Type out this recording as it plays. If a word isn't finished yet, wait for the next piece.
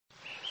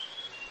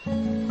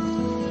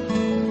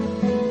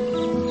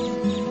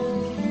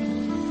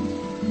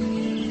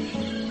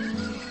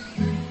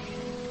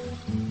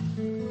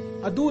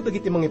Adu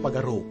dagiti mga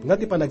ipagarup, nga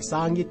ti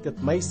panagsangit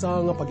kat maysa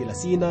nga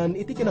pagilasinan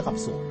iti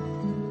kinakapso.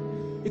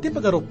 Iti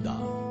pagarup da,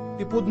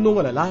 ti pudno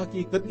nga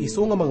lalaki kat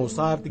iso nga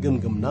mangusar ti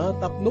gamgam na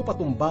tapno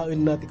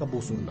patumbaen na ti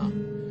kabusor na.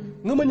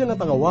 Ngaman nga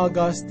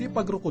tangawagas ti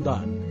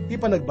pagrukudan, ti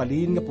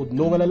panagbalin nga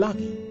pudno nga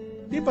lalaki.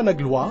 Ti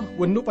panagluwa,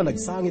 wenno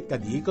panagsangit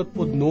kadi kat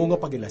pudno nga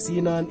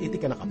pagilasinan iti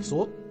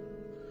kinakapsot.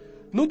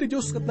 No ti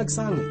Diyos kat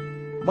nagsangit,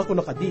 bako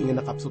nakadi nga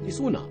nakapsot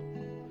isuna.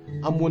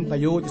 Amun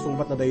tayo ti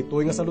sungbat na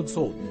daytoy nga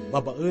saludsod,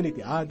 babaan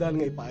iti adal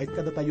nga ipait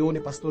kada tayo ni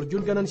Pastor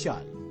Jun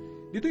Ganancial.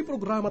 Dito'y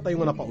programa tayo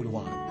nga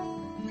napauluan.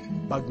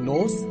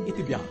 Bagnos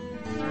iti biyak.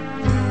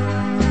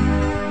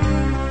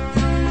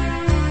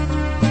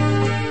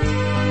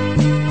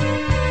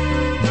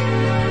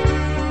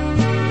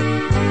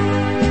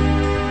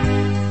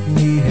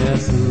 Ni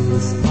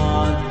Jesus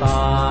at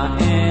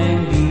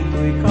taeng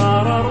dito'y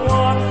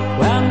kararwa,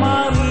 when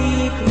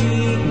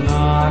marikrik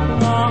nga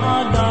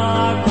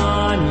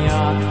adagan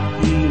niya,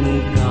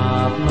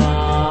 inikap na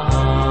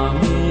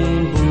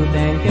amin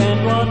buteng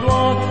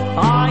kenwadwad,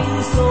 ay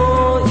so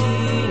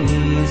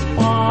inis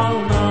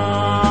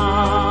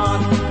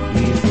palnat.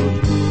 Isot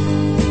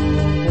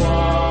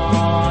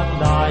kuwat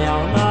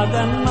dayaw na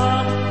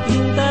ganap,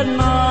 inted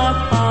na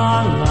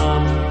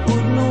tanam,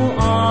 udno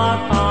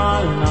at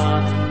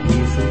alnat.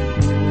 Isot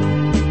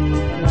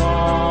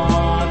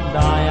kuwat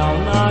dayaw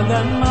na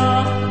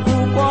ganap,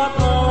 kukwat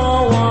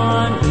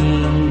awan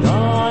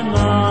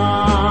ingganap.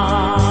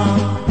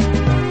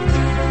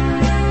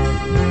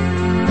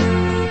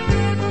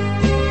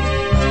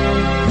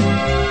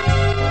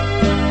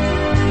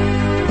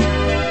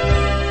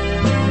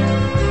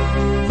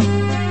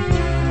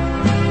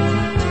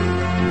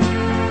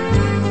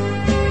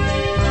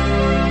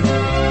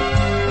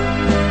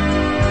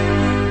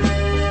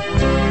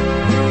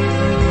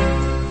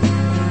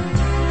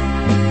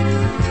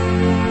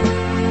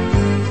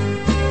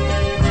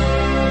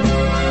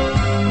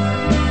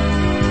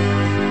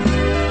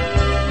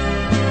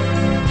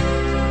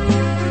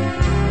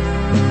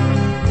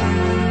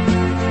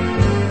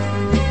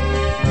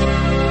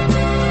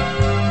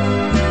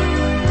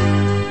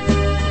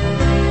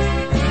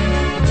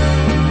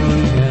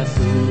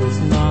 Jesus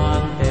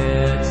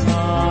nated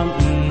sang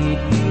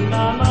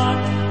itinanan,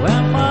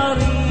 when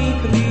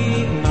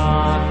marikrik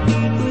na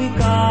ito'y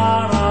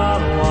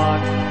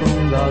karawat,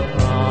 tunggal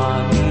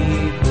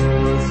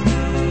kanitos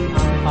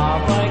ang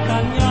habay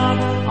kanya,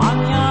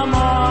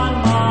 anyaman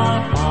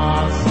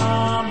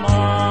mapasaman.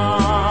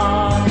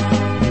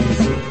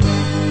 Isot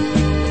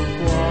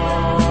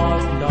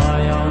kuwat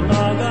dayaw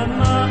na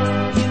ganap,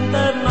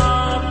 inted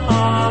na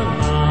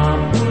tanam,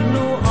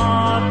 puno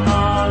at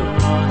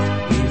alnat.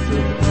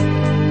 Isot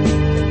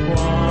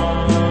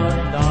kuwat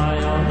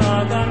dayaw na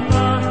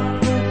ganap,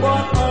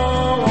 kukwat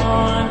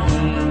awan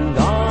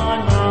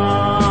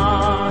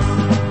ingganas.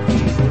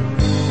 Isot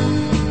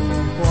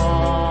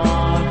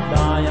kuwat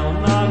dayaw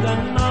na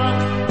ganap,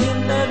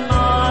 inted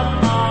na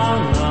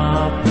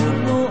tanam,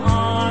 puno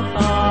at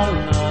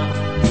alnat.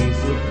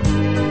 Isot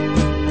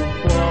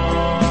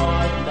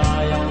kuwat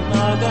dayaw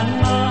na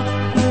ganap,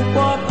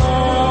 kukwat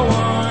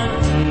awan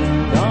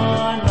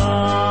ingganas.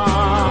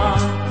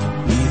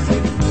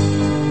 Isot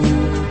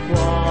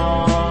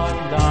kuwat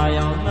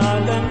dayaw na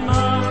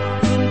ganap,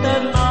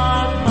 inted na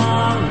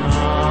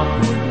tanam,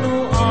 puno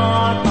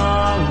at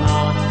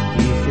alnat.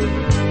 Isot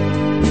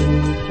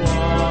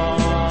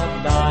kuwat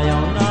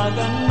dayaw na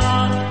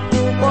ganap,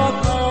 kukwat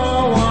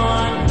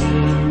awan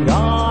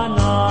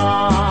ingganas.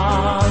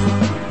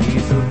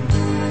 Isot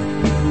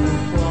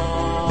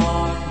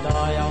kuwat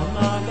dayaw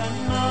na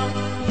ganap,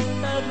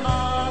 inted na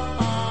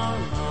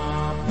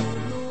tanam,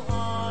 puno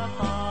at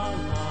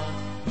alnat.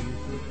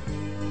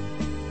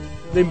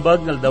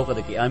 Naimbag nga daw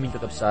kada kay amin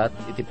kakabsat,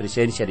 iti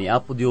presensya ni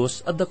Apo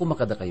Dios adda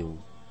kumakada kayo.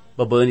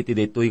 Babaan iti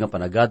daytoy nga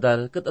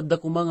panagadal, kat adda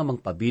kumanga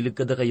mangpabilig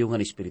kada kayo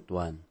nga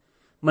espirituan.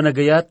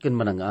 Managayat ken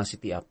manangaas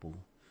iti Apo.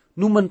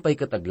 Numan pa'y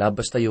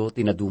kataglabas tayo,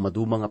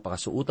 tinaduma-duma nga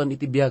pakasuutan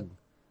iti biyag.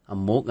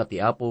 Ammok nga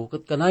ti Apo,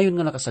 kat kanayon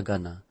nga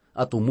nakasagana,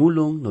 at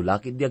tumulong no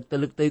lakid di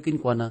agtalag tayo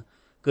kinkwana,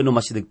 ken no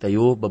masidag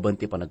tayo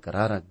baban ti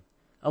panagkararag.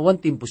 Awan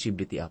ti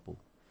imposible ti Apo.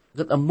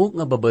 Kat ammok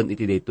nga baban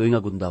iti daytoy nga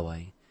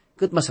gundaway,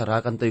 kat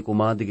masarakan tayo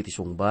kumadig iti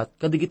sungbat,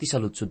 kadig iti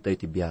saludsud tayo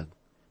ti biyag.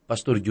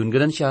 Pastor Jun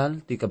Ganancial,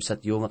 ti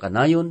kabsatyo nga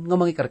kanayon, nga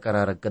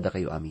mangikarkararag kada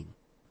kayo amin.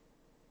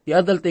 Ti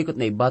adal tayo kat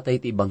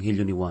naibatay ti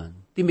Ebanghelyo ni Juan,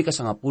 ti may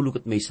kasangapulo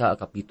kat may isa a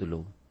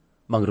kapitulo.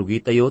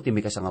 Mangrugi tayo ti may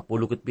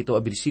kasangapulo kat pito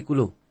a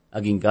bersikulo,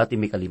 aging gati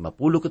may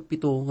kalimapulo kat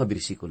pito nga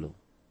bersikulo.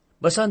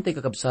 Basan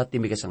tayo kakabsat ti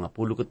may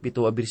kasangapulo kat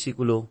pito a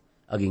bersikulo,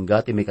 aging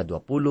gati may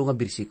kadwapulo nga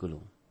bersikulo.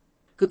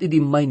 Kat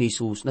idimay ni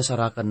Jesus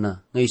nasarakan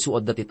na, nga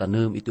isuad dati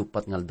tanem iti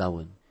upat nga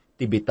aldawan.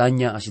 Ti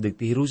Betania asidag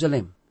ti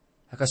Jerusalem,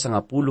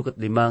 akasangapulo kat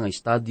lima nga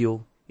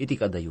estadyo, iti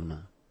kadayuna.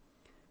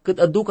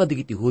 Kat adu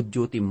kadig iti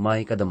Hudyo ti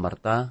may kada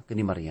Marta kani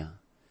Maria.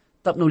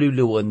 Tapno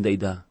liwliwan da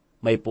ida,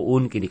 may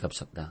puon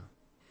kinikapsat da.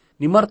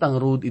 Ni Marta ang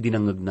rod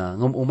idinangag na,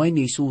 ngam umay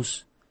ni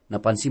Jesus,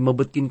 napansin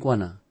mabatkin kwa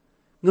na,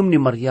 ngam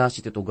ni Maria si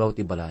titugaw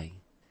ti balay.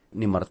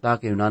 Ni Marta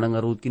kayo nanang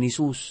rod kini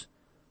Jesus,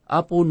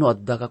 apo no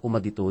adda ka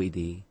kumadito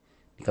idi,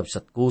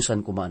 ikabsat ko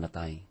san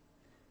kumaanatay.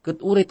 Kat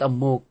uray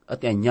amok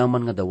at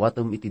anyaman nga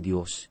dawatom iti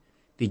Dios,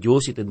 ti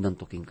Dios itid ng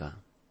tuking ka.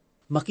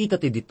 Makita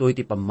ti ditoy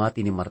ti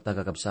pamati ni Marta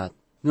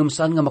kakabsat, ngam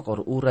saan nga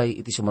makaruray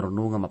iti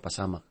sumaruno nga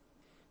mapasamak.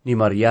 Ni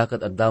Maria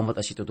kat addamat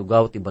as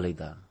itutugaw ti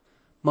balayda.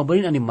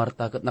 Mabalin ani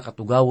Marta kat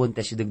nakatugawan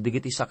ti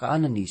asidagdig iti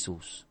sakaanan ni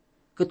Isus.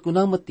 Kat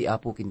kunamat ti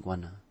Apo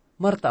kinkwana,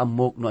 Marta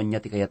amok no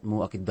anya ti kayat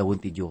mo akid dawon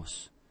ti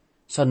Dios.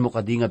 San mo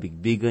kadi nga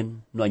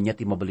bigbigan no anya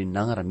ti mabalin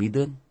na nga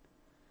ramiden?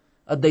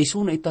 At daiso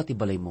na ita ti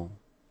balay mo,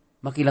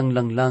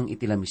 makilanglang lang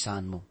iti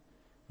lamisaan mo.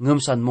 Ngam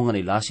san mo nga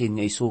nilasin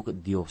nga isu ket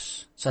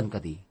Dios, san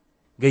kadi?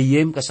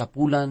 Gayem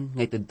kasapulan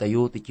nga ited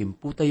tayo ti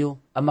kimpu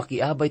tayo, a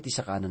makiabay ti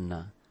sakanan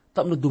na,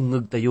 tapno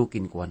dungeg tayo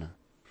kinkwana.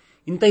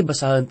 Intay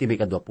basahan ti may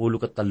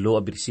 23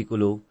 a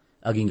bersikulo,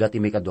 aging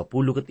gati may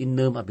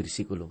 26 a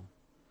bersikulo.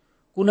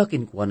 Kuna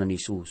kinkwana ni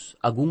Isus,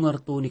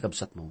 agungar to ni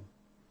kabsat mo.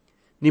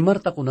 Ni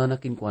Marta kunana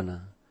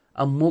kinkwana,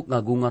 amok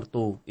nga agungar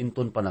to,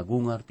 inton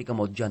panagungar ti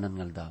kamaudyanan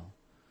ngal daw.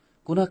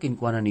 Kuna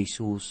kinkwana ni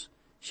Isus,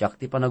 siyak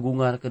ti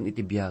panagungar kan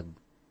itibiyag,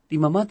 ti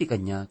mamati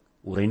kanyak,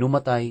 uray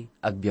numatay,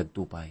 agbyag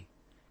tupay.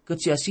 Kat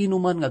si asino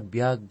man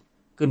ngagbyag,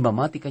 kan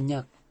mamati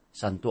kanyak,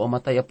 santo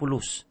amatay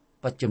apulos,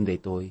 patyam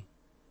daytoy.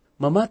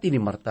 Mamati ni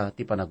Marta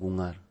ti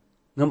panagungar,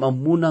 ngam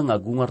amuna nga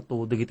agungar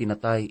to dagiti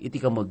natay iti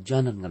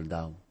kamaudyanan ngal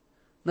daw.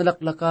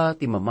 Nalaklaka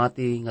ti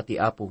mamati nga ti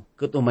Apo,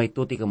 kat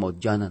umayto ti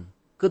kamaudyanan,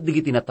 kat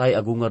digiti natay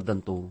agungar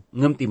danto,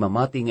 ngam ti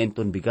mamati nga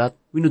inton bigat,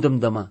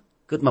 winudamdama,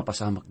 kat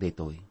mapasamak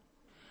daytoy.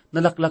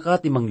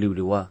 Nalaklaka ti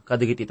mangliwliwa,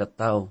 kadigiti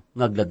tattao,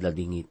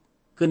 ngagladladingit,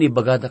 kan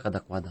ibagada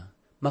kadakwada,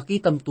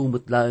 makitam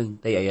tumot laeng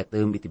tay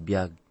ayatem iti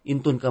biyag,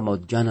 inton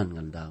kamaudyanan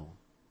ngal daw.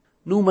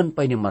 Numan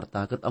pay ni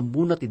Marta kat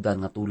ambuna ti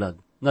dan nga tulag,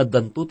 nga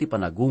danto ti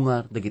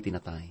panagungar dagiti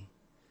natay.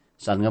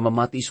 Saan nga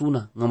mamati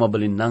isuna, nga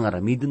mabalin na nga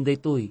ramiden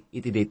daytoy,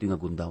 iti daytoy nga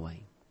gundaway.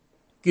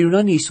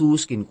 Kinuna ni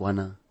Isus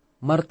kinkwana,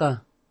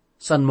 Marta,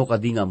 san mo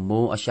kadi nga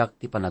mo asyak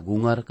ti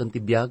panagungar kan ti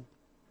biyag?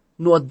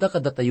 No adda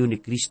kada tayo ni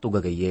Kristo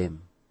gagayem,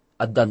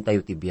 addan tayo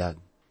ti biyag,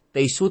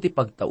 taiso ti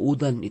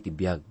pagtaudan iti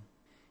biyag.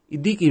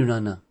 Idi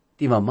kinuna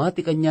ti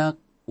mamati kanyak,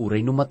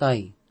 uray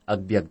numatay,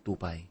 agbyag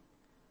tupay.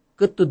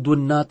 Kat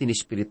tudwan na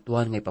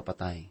tinispirituan ngay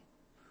papatay.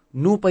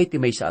 Nupay ti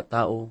may sa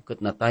atao,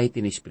 kat natay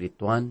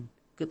tinispirituan,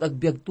 kat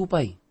agbyag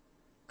tupay.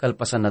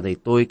 Kalpasan na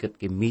daytoy, kat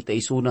kimita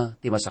isuna,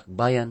 ti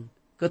masakbayan,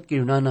 kat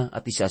kinunana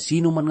at isa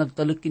sino man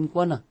ngagtalagkin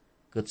kwa na,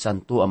 kat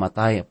santo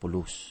amatay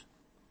apulos.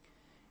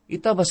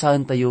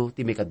 Itabasahan tayo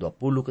ti may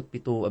 27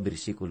 a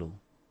bersikulo.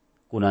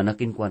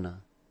 Kunanakin kwa na,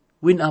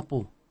 Win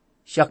Apo,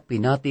 siyak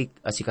pinatik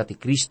asika ti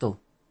Kristo,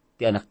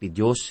 ti anak ti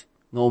Diyos,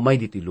 nga umay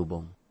dito'y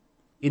lubong.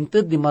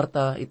 Inted ni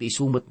Marta iti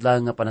isumot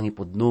lang nga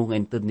panangipudno nga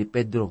inted ni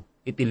Pedro,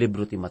 iti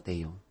libro ti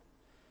Mateo.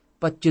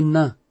 Patyen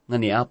na nga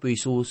ni Apo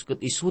Isus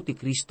ket isu ti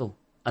Kristo,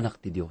 anak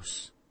ti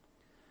Dios.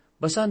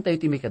 Basahan tayo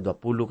ti may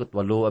 28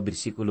 a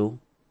bersikulo,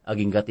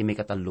 aging gati may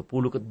 32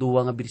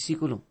 nga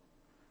bersikulo.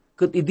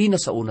 Ket idi na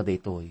sa una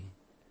daytoy,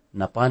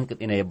 napan ket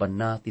inayaban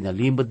na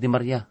tinalimbad ni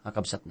Maria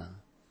akabsat na,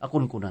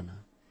 akon kunana.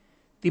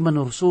 Ti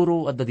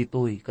manursuro adda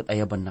ditoy ket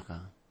ayaban na ka.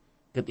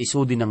 Ket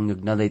isu din ang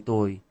ngegna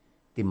daytoy,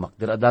 ti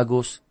makder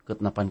adagos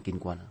ket napan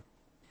kinkwana.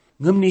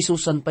 Ngem ni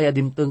Isusan pay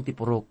adimteng ti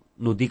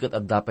purok, no di ket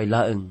adda pay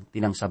laeng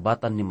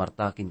tinangsabatan ni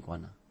Marta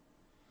kinkwana.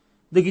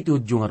 Dagiti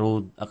Hudyo nga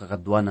rod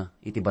akakadwana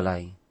iti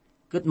balay,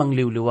 ket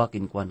mangliwliwa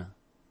kinkwana.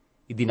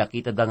 Idi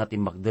nakita da nga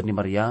ti makder ni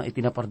Maria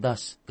iti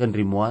napardas, ken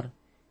rimuar,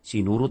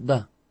 sinurot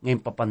da,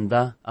 ngayon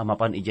papanda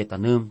amapan ijay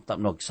tanem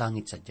tapno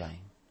agsangit sadyay.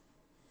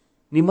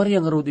 Ni Maria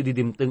nga rod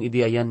ididimteng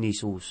idi ayan ni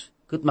Isus,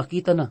 ket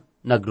makita na,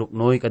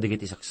 nagruknoy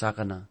kadigiti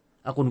saksaka na,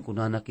 akon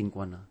kunana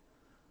kinkwana.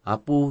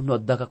 Apo, no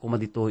adda ka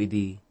kumadito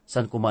idi,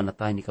 san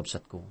kumanatay ni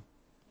kabsat ko.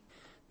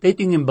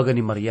 Dayto yung imbaga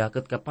ni Maria,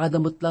 kat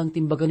kapadamot lang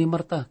timbaga ni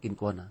Marta,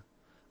 kinkwana.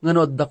 Nga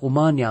no adda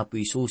kuman ni Apo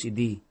Isus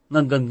idi,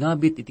 nganggang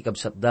ngabit iti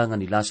kabsat da nga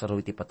ni Lazaro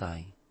iti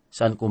patay,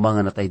 san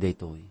kumanga natay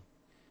daytoy.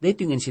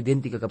 Dayto yung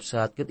insidente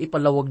kakabsat, kat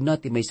ipalawag na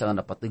ti may nga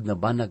napatig na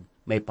banag,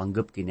 may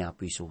panggap kini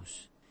Apo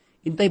Isus.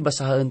 Intay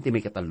basahan ti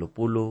may 30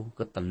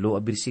 ket 3 a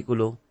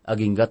bersikulo,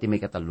 aging ti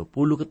may 35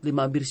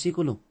 a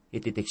bersikulo,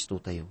 iti teksto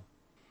tayo.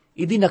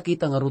 Idi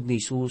nakita nga rod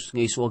ni Isus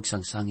nga isu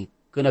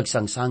agsangsangit, ken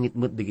agsangsangit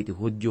met digiti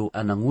Hudyo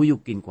a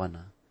nanguyog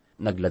kinkwana,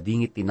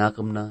 nagladingit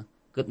tinakam na,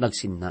 ket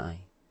nagsinnaay.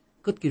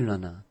 Ket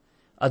kinunana,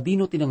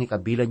 adino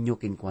tinangikabilan nyo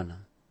kinkwana,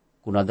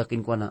 kunada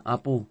kinkwana,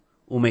 Apo,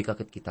 umay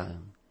kaket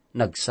kitaang,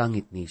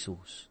 nagsangit ni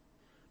Isus.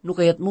 No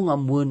kayat mo nga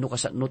amuan no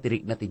kasano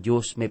tirik na ti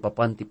Diyos may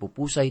papan ti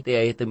pupusay ti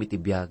ayatem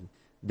iti biyag,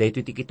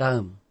 dayto ti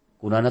kitaam,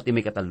 kunana ti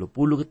may 35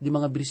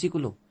 a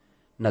bersikulo,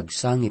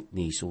 nagsangit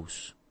ni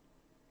Isus.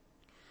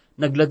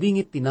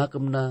 Nagladingit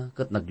tinakam na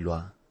kat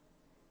naglua.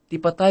 Ti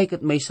patay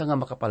kat may nga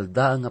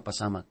makapaldaang nga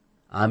pasamak.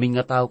 Aming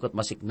nga tao kat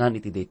masiknan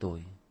iti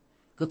daytoy.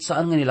 Kat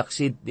saan nga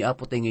nilaksid ni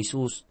Apo tayo nga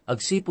Isus,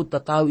 agsipod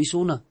tataw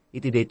isuna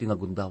iti daytoy nga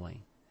gundaway.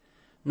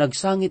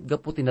 Nagsangit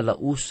gapo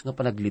tinalaus nga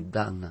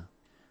panagliddaang na.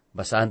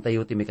 Basaan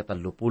tayo ti may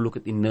 36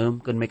 ket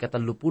 6 ken may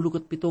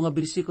 37 nga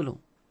bersikulo.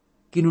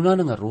 Kinuna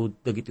nga rod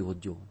dagiti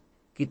Hudyo.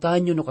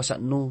 Kitaan nyo no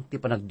kasano ti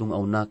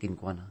panagdungaw na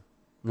kinkwana.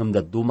 Ngam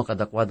daduma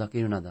kadakwada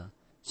kinunada.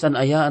 san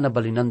ayaan na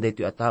balinan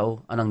daytoy a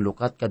tao anang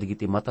lukat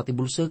kadigiti mata ti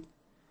bulsek,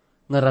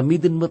 nga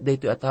ramiden met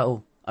daytoy a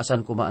tao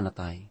asan kumaan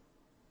natay.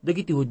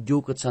 Dagiti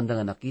Hudyo ket sanda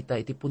nga nakita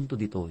iti punto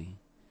ditoy.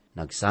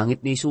 Nagsangit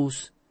ni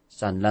Isus,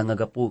 san lang nga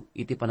gapu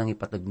iti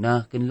panangipateg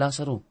na ken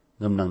Lazaro,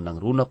 ngem nang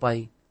nangruna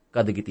pay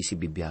kadagiti si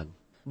bibiyag.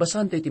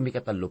 Basan tayo iti may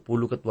 38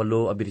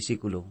 a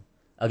bersikulo,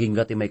 aging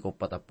gati may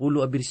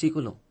 40 a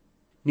bersikulo.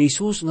 Ni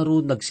Isus nga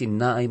ro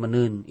nagsinnaay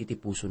manen iti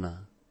puso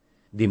na.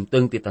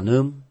 Dimteng ti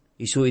tanem,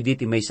 isu idi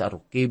ti may sa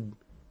arukib,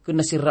 ken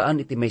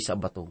nasiraan iti may sa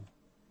bato.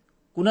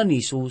 Kuna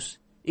ni Isus,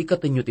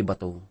 ikatenyo ti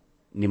bato.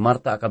 Ni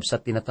Marta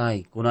akabsat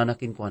tinatay, kuna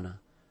nakinkwana.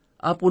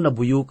 Apo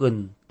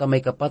nabuyuken,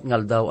 tamay kapat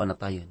ngaldaw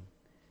anatayen.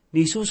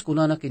 Ni Isus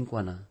kuna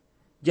nakinkwana,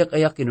 diyak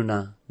ayak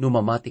kinuna,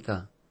 numamati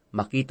ka,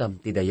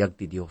 makitam ti dayag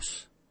ti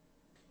Dios.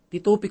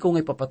 Titopi ko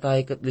ngay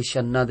papatay kat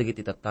lisyan na dagiti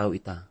tattao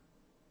ita.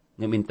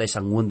 Ngamintay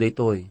sangun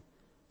daytoy,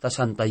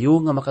 tasan tayo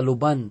nga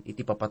makaluban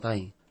iti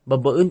papatay,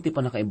 babaen ti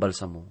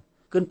panakaibalsa mo,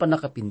 ken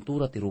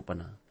panakapintura ti rupa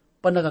na,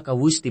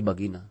 panakakawis ti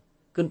bagina,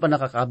 ken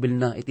panakakabil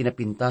na iti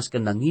napintas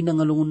ken nangina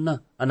nga lungon na,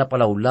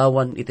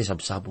 anapalawlawan iti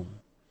sabsabong.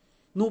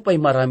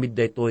 Nupay maramid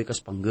daytoy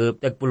kas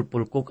panggep,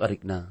 tagpulpulkok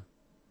arik na.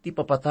 Ti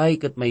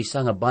papatay ket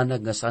maysa nga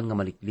banag nga saan nga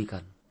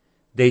maliklikan.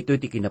 Daytoy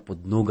ti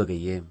kinapudno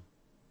gagayem.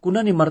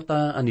 Kuna ni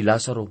Marta ani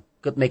Lazaro,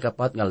 ket may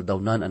kapat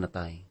ngaldawnan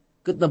anatay,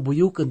 ket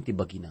nabuyuken ti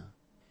bagina.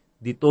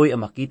 Ditoy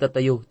ang makita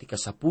tayo ti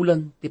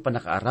kasapulan ti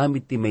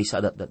panakaaramid ti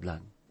maysa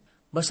adat-datlan.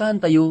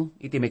 Basahan tayo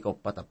iti may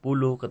 40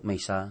 ket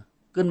maysa,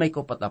 ken may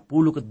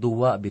 42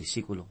 a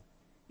bersikulo.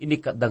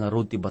 Inikadda nga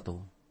rod ti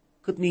bato.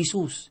 Ket ni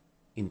Isus,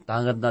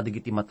 intangad na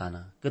digiti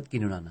matana, ket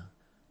kinunana,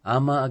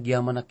 Ama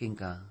agyaman aking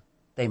ka,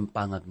 tayong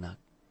pangagnak,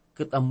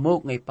 ket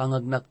amok ngay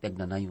pangagnak ti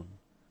agnanayon.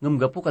 Ngem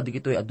gapu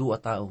kadigitoy adu a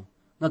tao,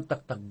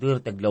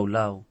 nagtaktakder ti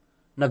aglawlaw,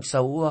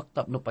 nagsawuak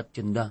tapno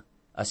patsyenda,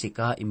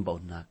 asika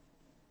imbaonnak.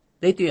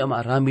 Daytoy ang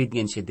maaramid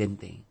nga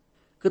insidente,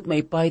 ket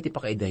maipay ti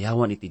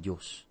pakaidayawan iti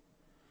Dios.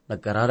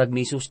 Nagkararag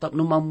ni Isus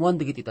tapno maamuan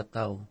digiti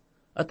tattao,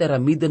 at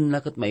eramidan na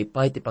ket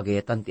maipay ti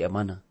pagayatan ti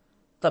amana,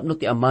 tapno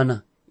ti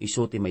amana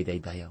isu ti may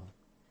daydayaw.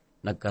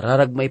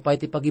 Nagkararag maipay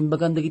ti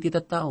pagimbagan dagiti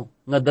tattao,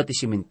 nga dati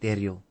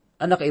simenteryo,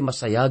 anak ay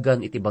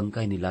masayagan iti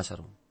bangkay ni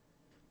Lazaro.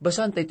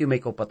 Basan tayo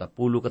may 43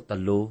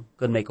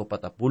 ken may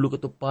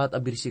 44 a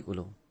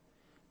bersikulo.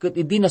 Ket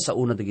idi na sa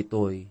una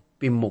dagitoy,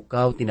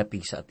 pimukaw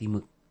tinapigsa at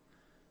timek.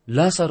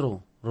 Lazaro,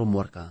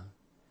 rumuar ka.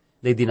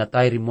 Day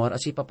dinatay rimuar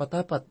asi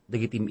papatapat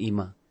dagiti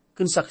ima,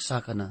 ken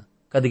saksaka na,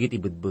 kadagiti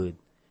bedbed,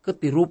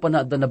 ket tirupa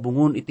na adda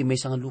nabungon iti may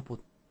nga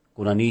lupot.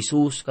 Kuna ni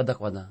Isus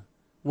kadakwana,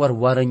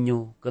 warwaran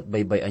nyo, ket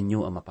baybayan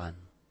nyo amapan.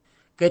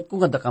 Kahit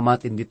kung adda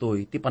kamatin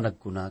ditoy, ti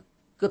panagkunak,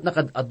 ket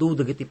nakadado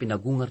dagiti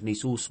pinagungar ni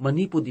Isus,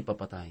 manipod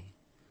ipapatay.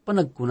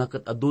 Panagkunak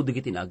ket ado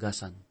dagiti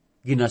naagasan,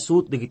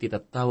 ginasut dagiti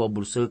tattawa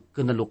bulsek,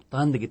 ken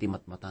naluktan dagiti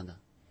matmatana.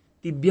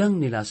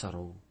 Tibiyang ni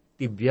Lazaro,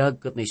 tibiyag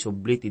ket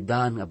naisubli ti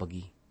daan nga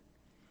bagi.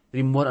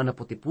 Rimuar ana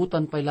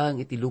putiputan pay lang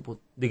iti lupot,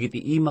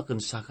 dagiti ima ken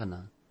saka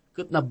na,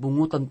 ket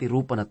nabungutan ti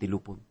rupa na ti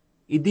lupot.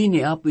 Idi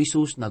ni Apo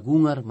Isus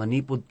nagungar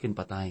manipod ken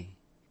patay.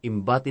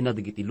 Imbati na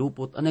digiti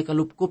lupot anay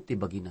kalupkop ti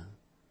bagina.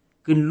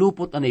 Ken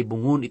lupot anay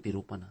bungun iti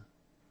rupa na.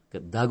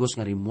 Ket dagos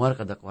nga rimuar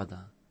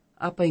kadakwada.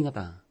 Apay nga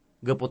ta,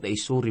 gapot ay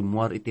isu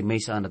rimuar iti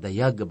maysa na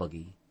dayag ga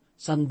bagi.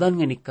 Sandan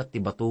nga nikat ti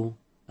bato,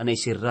 anay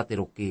sirra ti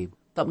rukib,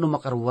 tapno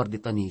makaruar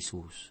dita ni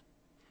Isus.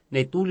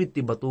 Naitulid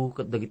ti bato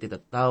ket dagiti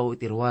tattao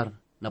iti ruar,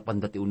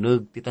 napanda ti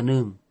uneg ti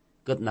tanem,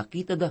 ket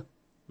nakita da,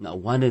 nga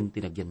awanen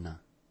tinagyan na.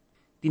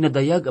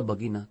 Tinadayag a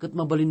bagina, ket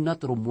mabalin na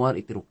turumuar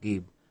iti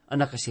rukib,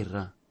 anak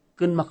kasirra,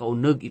 ken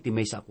makauneg iti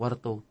may sa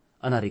kwarto,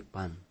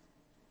 anarikpan.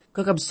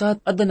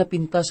 Kakabsat, adda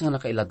napintas nga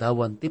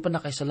nakailadawan, ti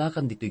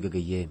panakaisalakan dito'y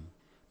gagayem.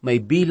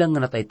 May bilang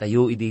nga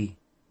nataytayo iti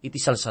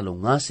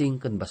salsalungasing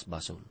ken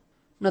basbason.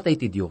 Natay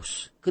ti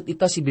Dios, ket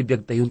ita si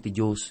bibiyag tayon ti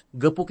Dios,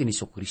 gapu ken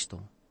Jesu-Kristo.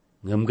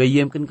 Ngem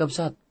gayem ken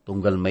kabsat,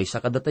 tunggal may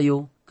sakada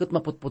tayo, ket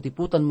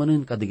maputputiputan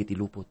manen kadagiti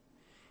lupot.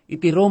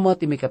 Iti Roma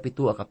ti may 7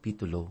 a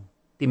kapitulo,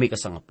 ti may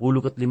 15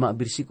 a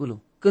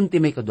bersikulo, ken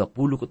ti may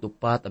 24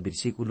 a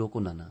bersikulo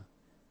kunana.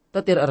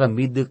 Tatir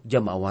aramidek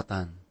jam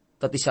awatan,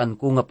 tatisaan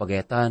ko nga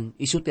pagayatan,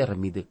 isu ti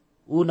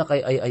aramidek, una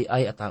kay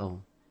ay a tao.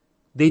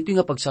 Daytoy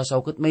nga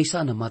pagsasawket may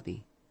sana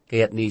mati,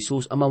 kayat ni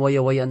Isus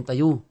amawayawayan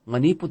tayo,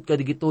 nga nipod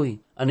kadigitoy,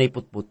 anay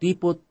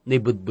putputipot, nay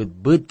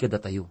bedbedbed kada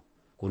tayo.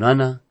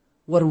 Kunana,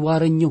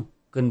 warwaran nyo,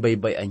 ken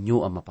baybayan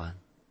nyo amapan.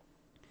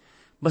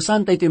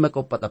 Basan tayo may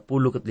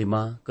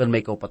 45, ken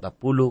may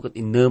 46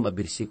 a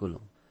bersikulo.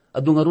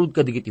 Adu nga rod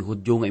kadigiti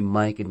Hudyo nga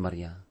imay ken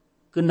Maria,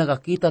 ken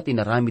nakakita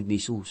tinaramid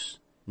ni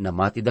Isus,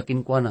 namati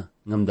dakin kwa na,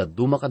 ngamda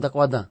duma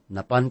kadakwada,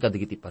 napan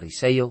kadigiti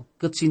Pariseyo,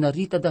 ket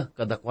sinarita da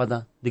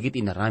kadakwada,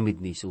 digiti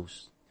naramid ni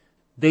Isus.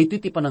 Dayto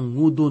iti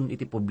panangudon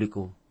iti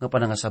publiko, nga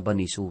panangasaba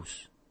ni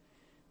Isus.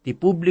 Ti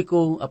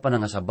publiko a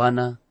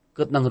panangasabana,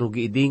 ket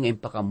nangrugi idi nga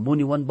impakamu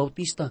ni Juan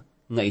Bautista,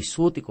 nga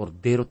isu ti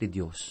Kordero ti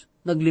Dios.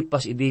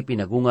 Naglipas idi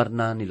pinagungar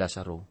na ni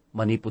Lazaro,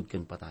 manipod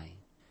ken patay.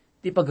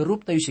 Ti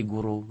pagarup tayo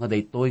siguro, nga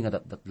daytoy nga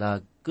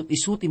datdatlag, ket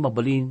isu ti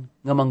mabalin,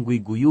 nga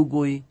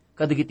mangguyguyugoy,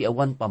 kadigiti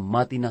awan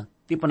pamati na,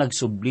 ti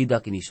panagsublida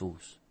kin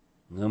Isus.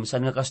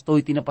 Ngamsan nga kastoy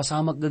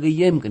tinapasamak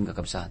gagayem ken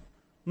kakabsat.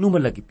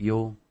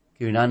 Numalagipyo,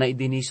 kinana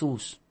idi ni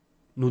Isus.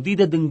 No di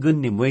dadenggen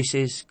ni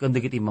Moises ken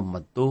dagiti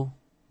mamadto,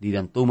 di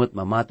dan tumet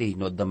mamati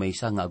no adda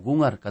maysa nga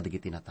agungar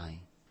kadagiti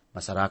natay.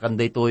 Masarakan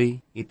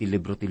daytoy iti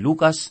libro ti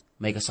Lucas,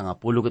 may 10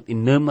 ket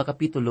 6 nga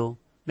kapitulo,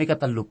 may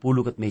 30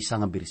 ket maysa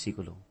nga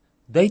bersikulo.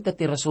 Dayta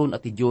ti rason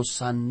at ti Diyos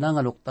saan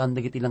nangaluktan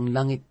dagiti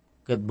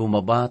langlangit, ket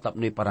bumaba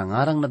tapno'y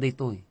parangarang na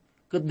daytoy.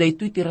 Ket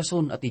daytoy ti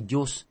rason at ti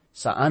Diyos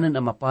saanan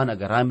ang mapan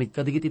agaramid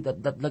kadagiti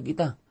datdatlag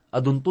ita,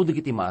 adunto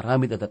dagiti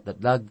maaramid a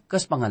datdatlag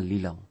kas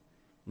panganlilaw.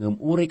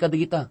 Ngem uray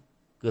kadagita,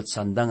 ket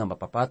sanda nga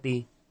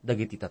mapapati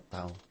dagiti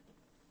tattao.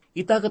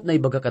 Itakat na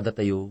ibaga kada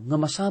tayo, nga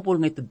masapol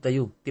nga itad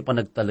tayo, ti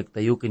panagtalag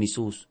tayo kin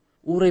Isus,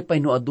 uray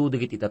pa'y no adu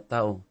dagiti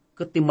tattao,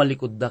 ket ti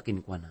malikod da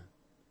kinkwana.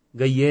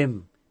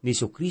 Gayem, ni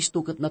Kristo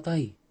ket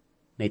natay,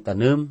 na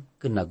itanem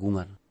ken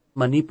nagungar,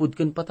 manipod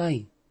ken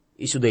patay,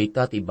 isuda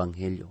ita ti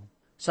Ebanghelyo.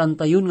 San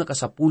tayon nga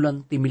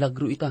kasapulan ti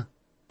milagro ita,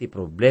 ti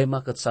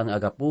problema ket san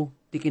agapo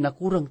ti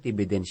kinakurang ti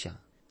ebidensya,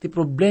 ti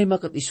problema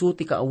ket isu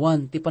ti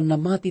kaawan ti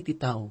pannamati ti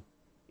tao.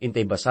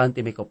 Intay basan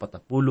ti may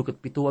 47 ket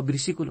 7 a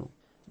bersikulo.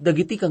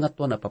 Dagiti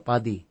kangatuan a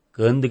papadi,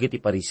 ken dagiti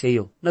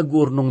Pariseo,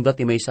 nag-uurnong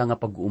dati maysa nga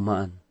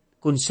pag-uumaan,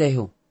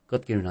 konseho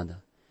ket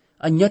kinunada.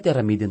 Anya ti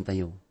aramiden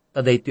tayo,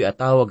 tadaytoy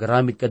ataw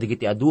agaramid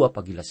kadagiti adu a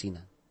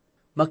pagilasinan.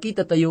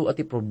 Makita tayo at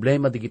ti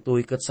problema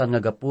digitoy ket san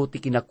nga gapo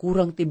ti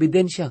kinakurang ti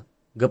ebidensya,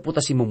 gapo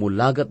ta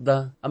simumulagat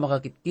da a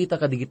makakitkita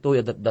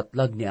kadigitoy a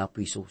datdatlag ni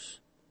Apo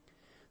Isus.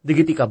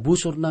 Digiti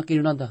kabusor na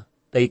kinunada,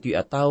 daytoy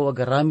ataw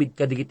agaramid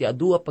kadigiti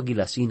adu a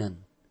pagilasinan.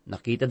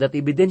 Nakita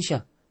dati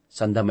ebidensya,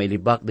 sanda may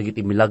libak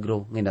dagiti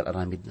milagro nga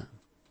nararamid na.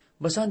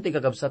 Basan ti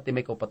kakabsat ti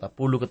may 48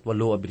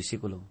 a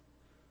bersikulo.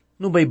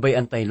 No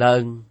baybayan tay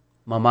lang,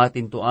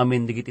 mamatin to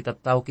amin dagiti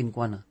tattao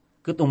kinkwana,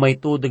 ket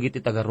umayto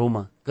dagiti taga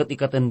Roma, ket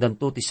ikatendan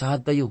to ti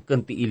sahad tayo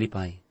ken ti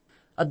ilipay.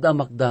 Adda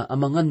makda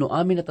amangan no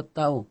amin na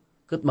tattao,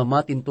 ket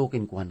mamatin to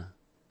kinkwana.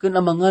 Ken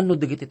amangan no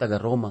dagiti taga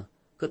Roma,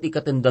 ket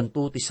ikatendan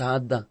to ti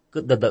sahad da,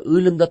 ket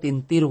dadaeulen da ti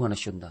entero nga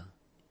nasyon da.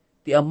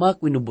 Ti amak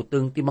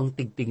winubuteng ti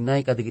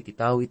mangtigtignay kadagiti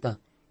tao ita,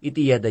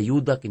 iti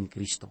yadayuda kin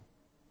Kristo.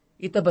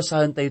 Ita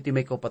basahan tayo ti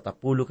may 49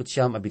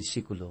 a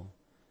bersikulo,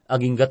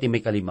 agingga ti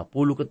may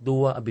 52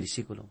 a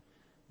bersikulo.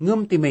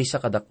 Ngem ti may sa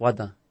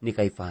kadakwada ni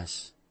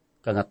Caifás,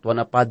 kangatuan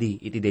a padi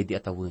iti daydi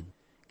atawen.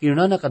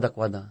 Kinunana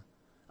kadakwada,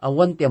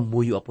 awan ti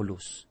ammuyo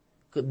Apolos,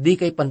 ket di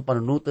kay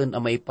panpanunuten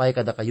a maipay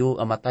kada kayo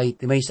amatay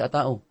ti may sa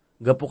tao,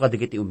 gapo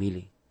kadagiti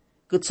umili.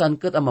 Ket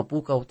saan ket a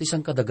mapukaw ti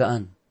sang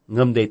kadagaan,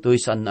 ngem daytoy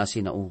saan na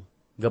asinao,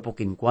 gapo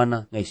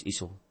kinkwana nga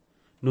iso.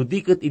 No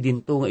diket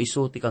idinto nga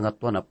iso ti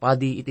kangatuan a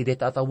padi iti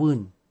dayta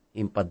atawen,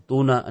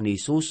 impadtuna ani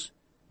Isus,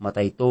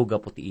 matay to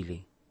gapo ti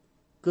ili.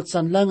 Ket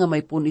saan lang nga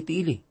maipon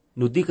iti ili,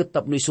 no diket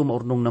tapno iso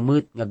maurnong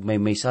namet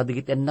ngagmaymaysa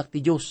digiti anak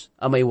ti Dios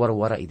a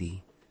maiwarwara idi.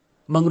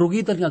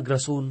 Mangrugitan nga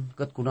agrason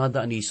ket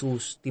kunada ani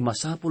Isus ti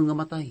masapol nga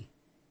matay.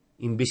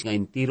 Imbis nga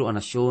entiro a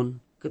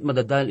nasyon ket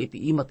madadal iti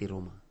ima ti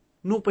Roma.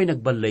 No pay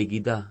nagbalay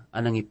gida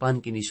anang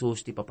ipan kin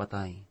Isus ti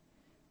papatay.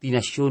 Ti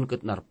nasyon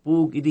ket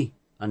narpug idi.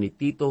 Ani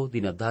Tito,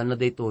 dinadal na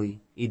daytoy,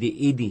 idi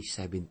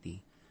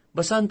 70.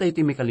 Basan tayo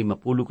ti may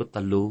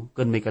 53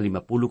 ken may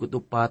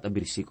 54 a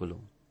bersikulo.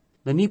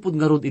 Nanipod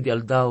nga rod idi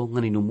aldaw nga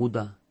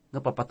ninumuda,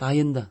 nga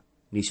papatayan da,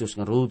 ni Isus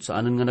nga rod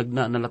saanan nga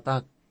nagna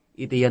nalatak,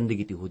 itayan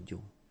digiti Hudyo.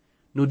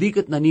 No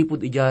diket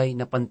nanipod ijay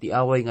na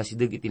pantiaway nga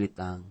sideg iti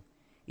litang,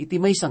 iti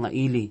maysa nga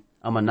ili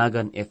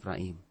amanagan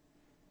Efraim.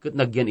 Ket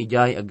nagyan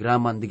ijay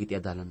agraman digiti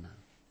adalan na.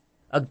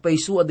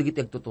 Agpaisu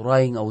digiti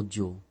agtuturay nga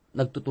Hudyo,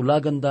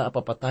 nagtutulagan da a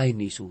papatayin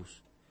ni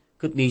Isus.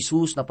 Ket ni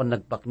Isus na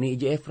panagpakni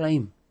iji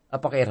Efraim,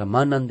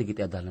 apakairamanan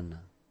digiti adalan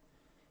na.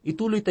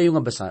 Ituloy tayo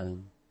nga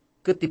basaan,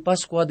 ket ti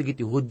Paskwa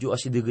digiti Hudyo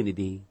asidegen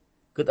idi,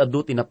 ket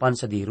addo tinapan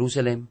sa di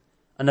Jerusalem,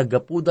 ang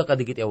naggapuda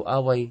kadigiti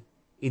awaway,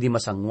 idi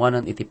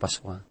masangwanan iti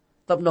Paskwa,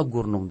 tapno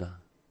aggurnong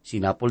da.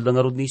 Sinapol da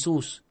nga rod ni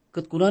Isus,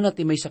 ket kunana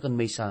ti maysa ken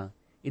maysa,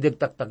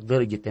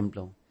 idagtaktakder iji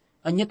templo,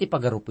 anya ti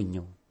pagarupin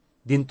nyo.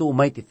 Dinto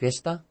umay ti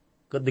festa,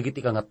 ket digiti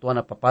kangatuan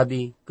na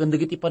papadi, ken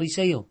digiti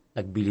Pariseo,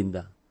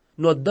 nagbilinda.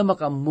 No adda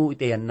makaammo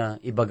itayan na,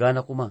 ibaga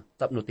na kuma,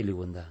 tapno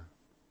tiliwanda.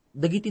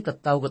 Dagiti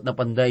tattaw ket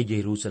napanday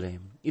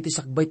Jerusalem, iti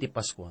sakbay ti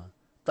Paskwa,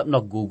 tapno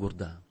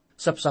aggugurda.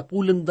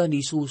 Sapsapulen da ni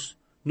Isus,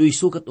 no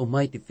isukat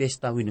umay ti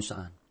festa wenno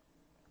saan.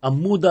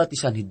 Ammuda ti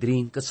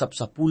Sanhedrin ket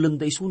sapsapulen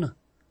da isuna.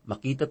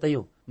 Makita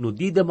tayo, no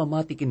di da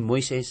mamati kin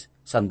Moises,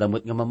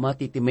 sandamot nga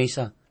mamati ti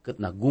maysa, ket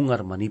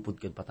nagungar manipod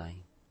ken patay.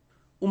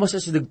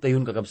 Umasasideg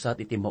tayon kakabsat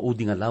iti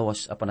maudi nga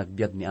lawas a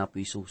panagbiag ni Apo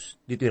Isus,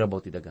 dito'y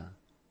rabaw ti daga.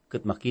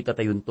 Ket makita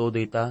tayon to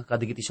dayta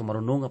kadigiti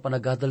sumarunong nga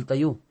panagadal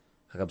tayo,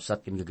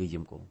 kakabsat ken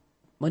gagayem ko.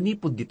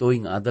 Manipod ditoy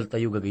nga adal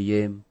tayo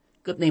gagayem,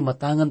 ket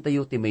naimatangan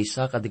tayo ti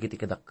maysa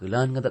kadigiti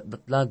kadakkelan nga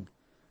datdatlag,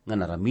 nga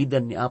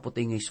naramidan ni Apo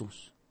tayo nga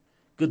Isus.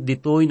 Ket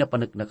ditoy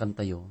napaneknakan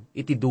tayo,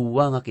 iti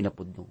duwa nga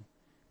kinapudno,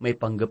 may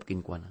panggap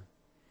kinkwana.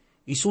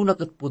 Isuna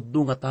ket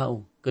pudno nga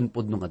tao, ken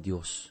pudno nga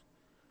Dios.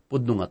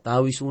 Pudno nga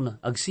tao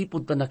isuna,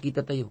 agsipud ta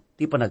nakita tayo,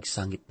 ti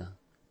panagsangit na,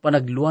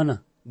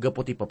 panagluana,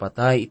 gapo ti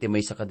papatay iti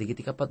may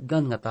sakadigiti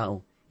kapatgan nga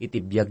tao, iti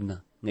biyag na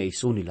nga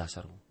isu ni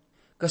Lazaro.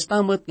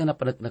 Kastamet nga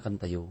napanagnakan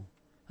tayo,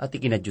 at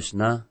ikinadiyos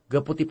na,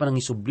 gapo ti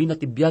panangisubli na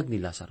ti biyag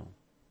ni Lazaro.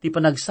 Ti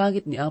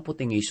panagsagit ni Apo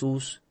ti nga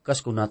Isus,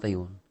 kas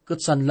kunatayon,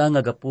 ket sanla nga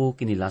gapo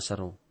kini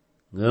Lazaro.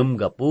 Ngem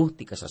gapo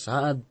ti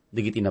kasasaad,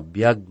 digiti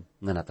nabiyag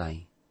nga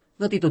natay.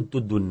 Nga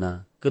titudtudun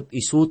na, ket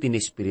isu ti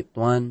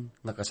espirituan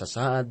nga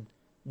kasasaad,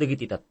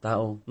 digiti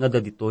tattao nga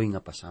daditoy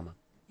nga pasamak.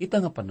 Ita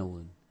nga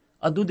panawon,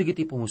 adu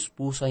digiti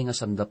pumuspusay nga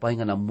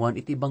sandapay nga namuan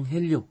iti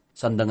Ebanghelyo,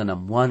 sanda nga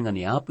namuan nga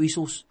ni Apo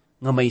Isus,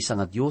 nga may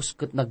nga Dios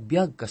ket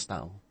nagbiag kas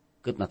tao,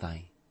 ket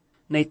natay.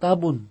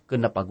 Naitabon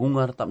ken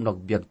napagungar tapno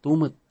agbiag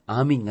tumet,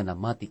 amin nga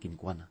namati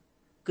kinkwana.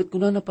 Ket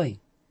kunana pay,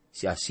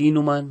 si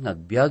asino man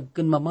nagbiag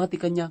ken mamati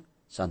kanya,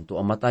 santo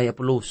amatay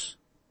Apolos.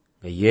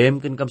 Gayem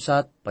ken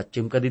kabsat,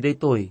 patyem kadi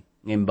daytoy,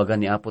 nga imbaga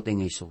ni Apo ti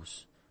nga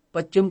Isus.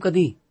 Patyem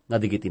kadi, nga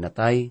digiti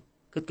natay,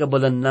 ket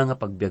kabalan na nga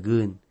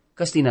pagbiagen,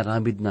 kas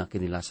tinaramid na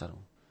kini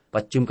Lazaro.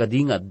 Patyem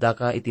kadi nga adda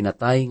ka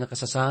itinatay nga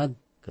kasasaad,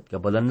 ket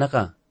kabalan na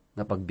ka,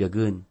 nga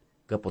pagbiagen,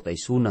 kapot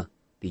ay suna,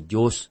 ti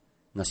Diyos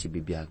nga si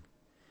bibiyag.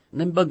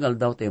 Nambagal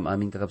daw tayo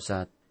aming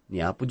kakabsat, ni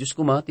Apo Diyos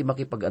kuma, ti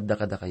makipag-adda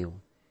kada kayo.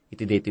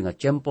 Iti dito nga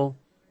tiyempo,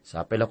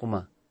 sa apela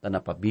kuma,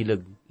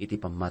 tanapabilag, iti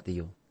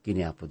pamatiyo,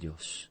 kini Apo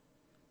Diyos.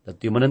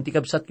 Dagto manan ti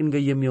kabsat kin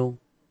gayem yo,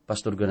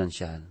 Pastor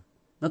Ganansyal,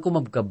 nga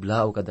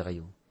kumabkablao kada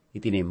kayo,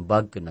 iti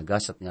naimbag ken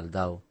nagasat nga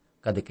aldaw,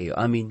 kada kayo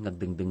amin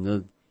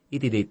ngagdengdengeg,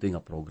 iti dito nga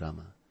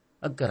programa.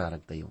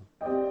 Agkararag tayo.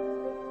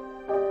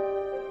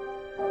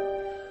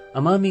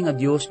 Amami nga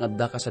Diyos nga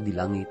adda ka sa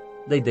dilangit,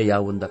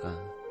 daydayawon da ka,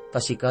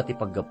 tasika ti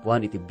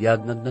paggapuan iti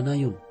biyag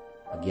nagnanayon.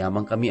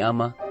 Agyamang kami,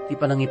 Ama, ti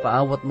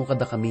panangipaawat mo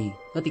kada kami,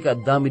 nga ti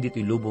kaadami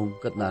dito'y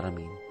lubong kat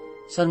naramin.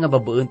 Saan nga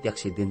babaen ti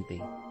aksidente,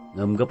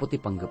 ngamga po ti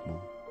panggap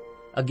mo.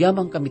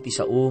 Agyamang kami ti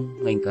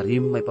saom, ngayon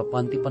karim may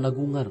papanti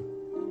panagungar.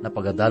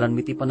 Napagadalan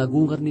mi ti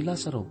panagungar ni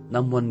Lazaro,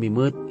 namuan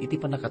mimet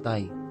iti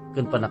panakatay,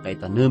 ken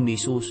panakaitanem ni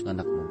Isus nga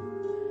anak mo.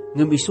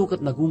 Ngem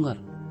isukat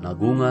nagungar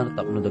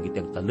tapno dagiti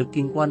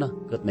agtalekking kuana,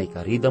 ket may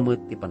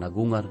karidamet ti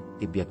panagungar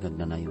ti biyag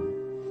nagnanayon.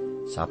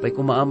 Sapay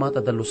kumaama,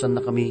 tadalusan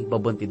na kami,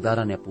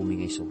 babantidaran ni Apo mi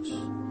nga Isus.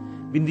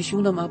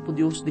 Bendisyonam Apo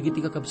Dios,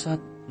 digiti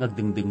kakabsat,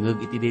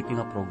 nagdengdengeg iti dito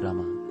nga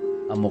programa.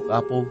 Amok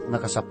Apo,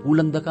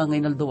 nakasapulan da ka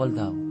ngayon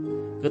aldaw-aldaw,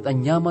 ket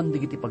anyaman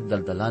digiti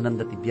pagdaldalanan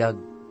da ti biyag,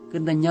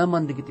 ket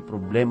anyaman digiti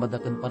problema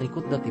da ken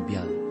parikot da ti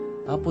biyag.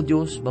 Apo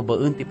Dios,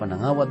 babaen ti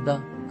panangawad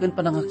da, ken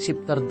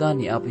panangakseptar da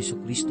ni Apo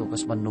Jesucristo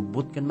kas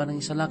manubot ken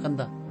manangisalakan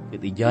da,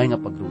 ket ijay nga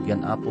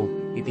pagrugyan Apo,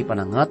 iti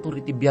panangator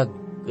iti biyag,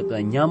 ket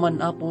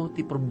anyaman Apo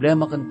ti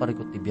problema ken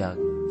parikot ti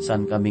biyag.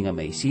 San kami nga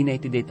maisina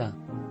iti data,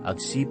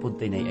 agsipod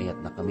tay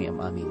naiayat na kami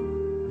amin,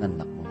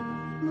 nanak mo.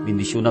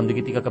 Bendisyonam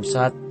digiti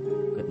kakabsat,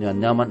 ket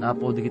anyaman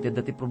Apo digiti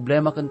dati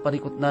problema ken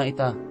parikot na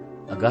ita,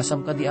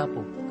 agasam ka di Apo,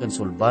 ken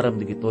solbaram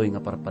digitoy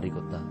nga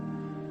parparikot da.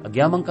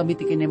 Agyamang kami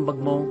ti kinembag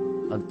mo,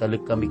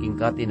 agtalek kami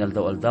kingkati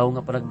aldaw-aldaw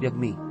nga paragbiag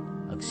mi,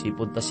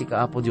 agsipod ta si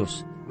ka Apo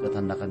Dios, ket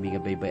na kami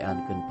nga baybayan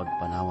ken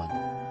pagpanawan.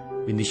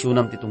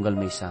 Bendisyonam ti tunggal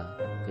maysa,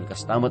 ken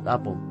kastamat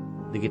Apo,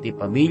 digiti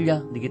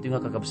pamilya, digiti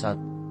nga kakabsat,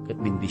 ket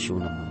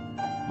bendisyonam mo.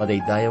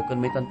 Madaydayaw ken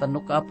may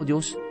tantanok ka Apo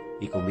Dios,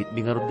 ikumit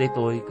mi nga rod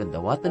daytoy, ken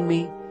dawatan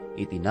mi,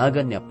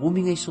 itinagan ni Apo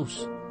mi nga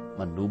Isus,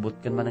 manubot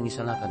ken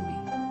manangisalakan mi.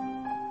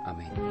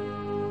 Amen.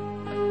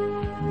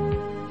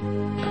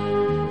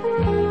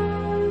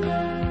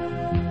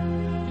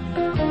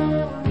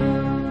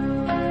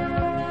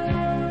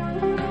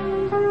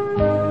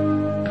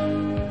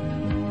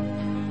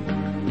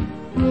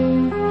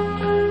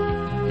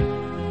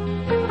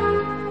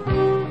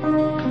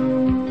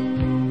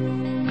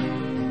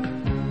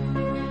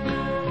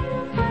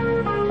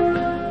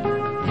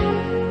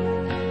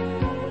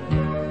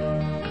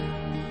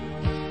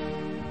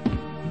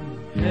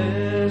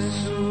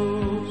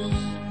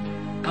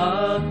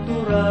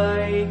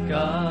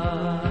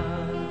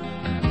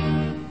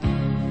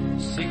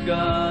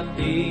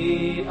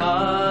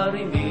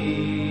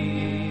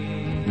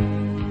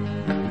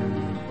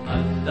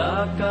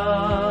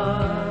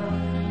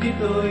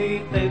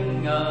 Dito'y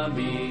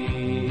tengami,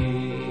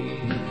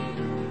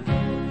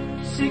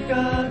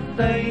 sikat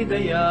tay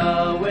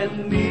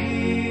dayawen mi.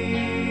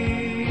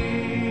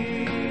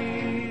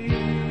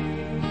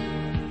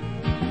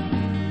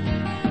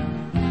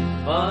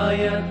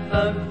 Mayat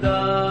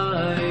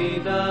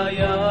agday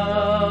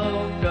dayaw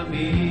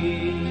kami,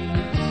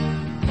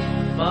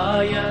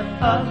 mayat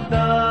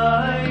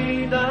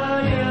agday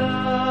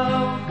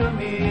dayaw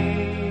kami,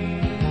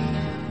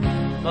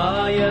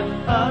 mayat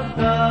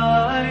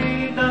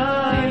agday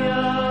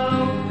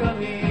dayaw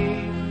kami.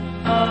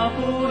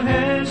 Apo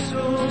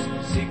Jesus,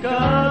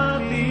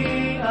 sikat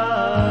ti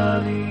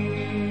ari.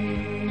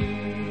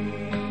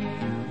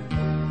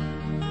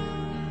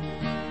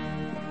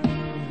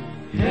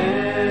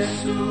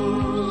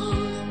 Jesus,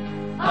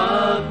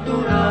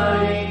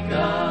 agturay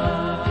ka,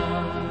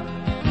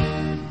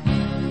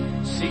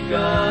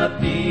 sikat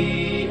ti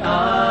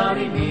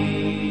ari mi.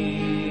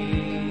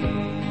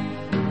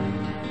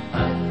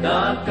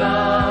 Anda ka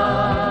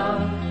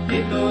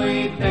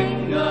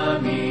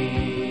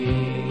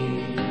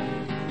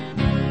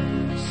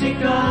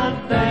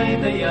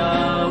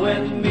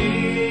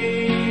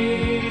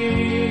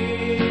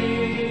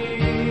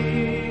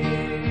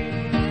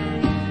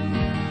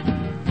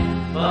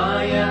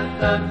bayan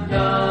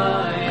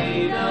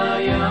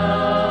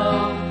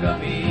tagday-dayaw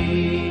kami,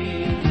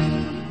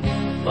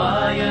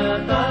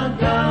 bayan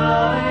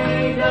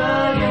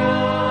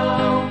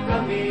tagday-dayaw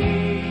kami,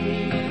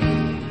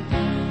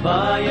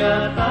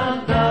 bayan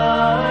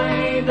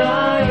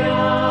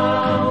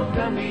tagday-dayaw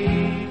kami,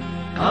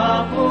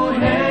 Apo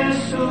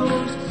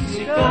Jesus,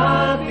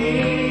 sikat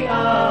ni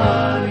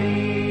Ari.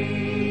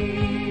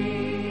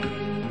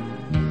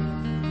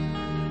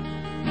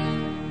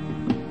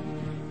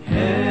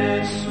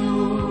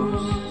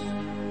 Jesus,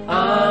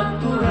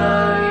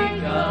 agturay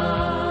ka,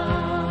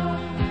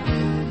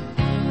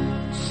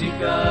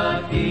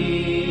 sikat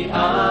ni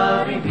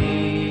Ari ni,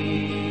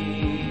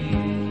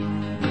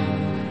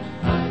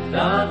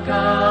 handa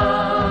ka,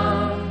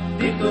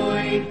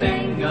 dito'y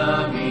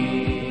tenggami,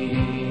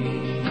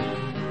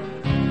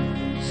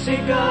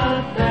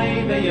 sikat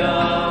ay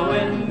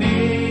dayawen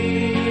ni.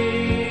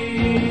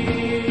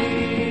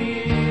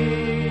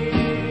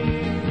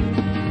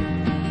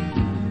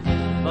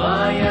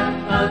 Bayan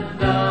at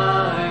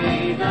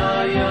day-dayaw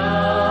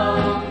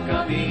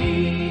kami,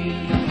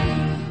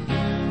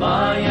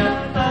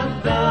 bayan at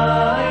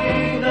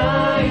day-dayaw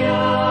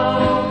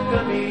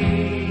kami,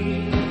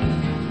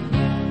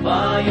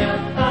 bayan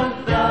at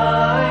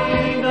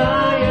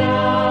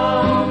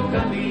day-dayaw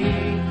kami,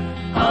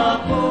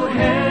 Apo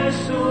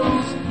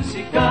Jesus,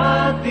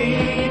 sikat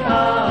ni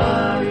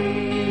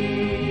Ari.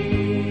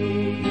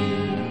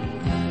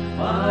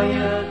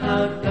 Bayan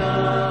at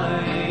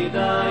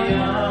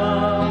day-dayaw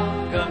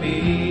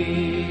kami,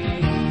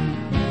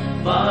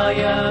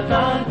 bayan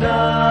at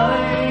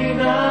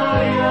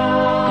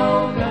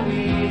day-dayaw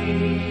kami,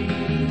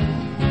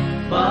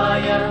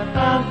 bayan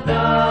at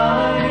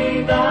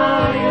day-dayaw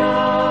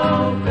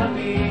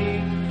kami,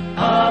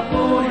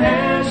 Apo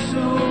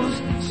Jesus,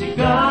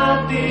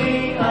 sikat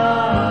ni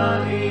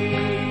Ari.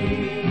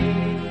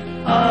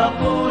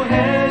 Apo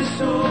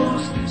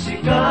Jesus,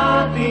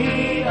 sikat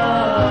ni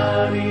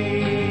Ari.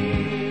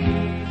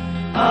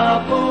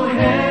 Apo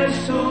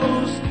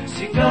Jesus,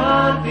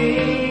 sikat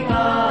ni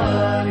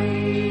Ari.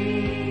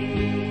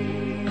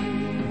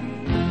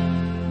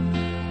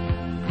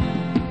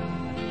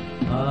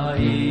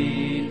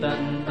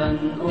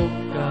 Maitantanok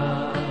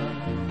ka,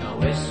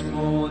 nawes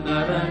mo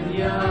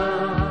naranya,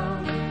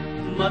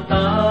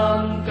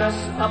 matangkas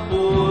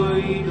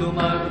apoy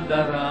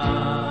dumardara.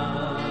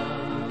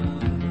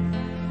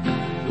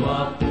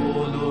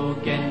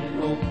 20 ken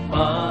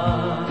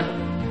upat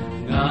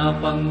nga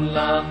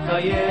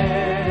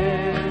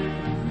panglakayen,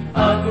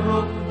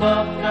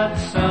 agrupap at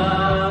sa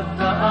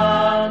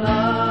kaana,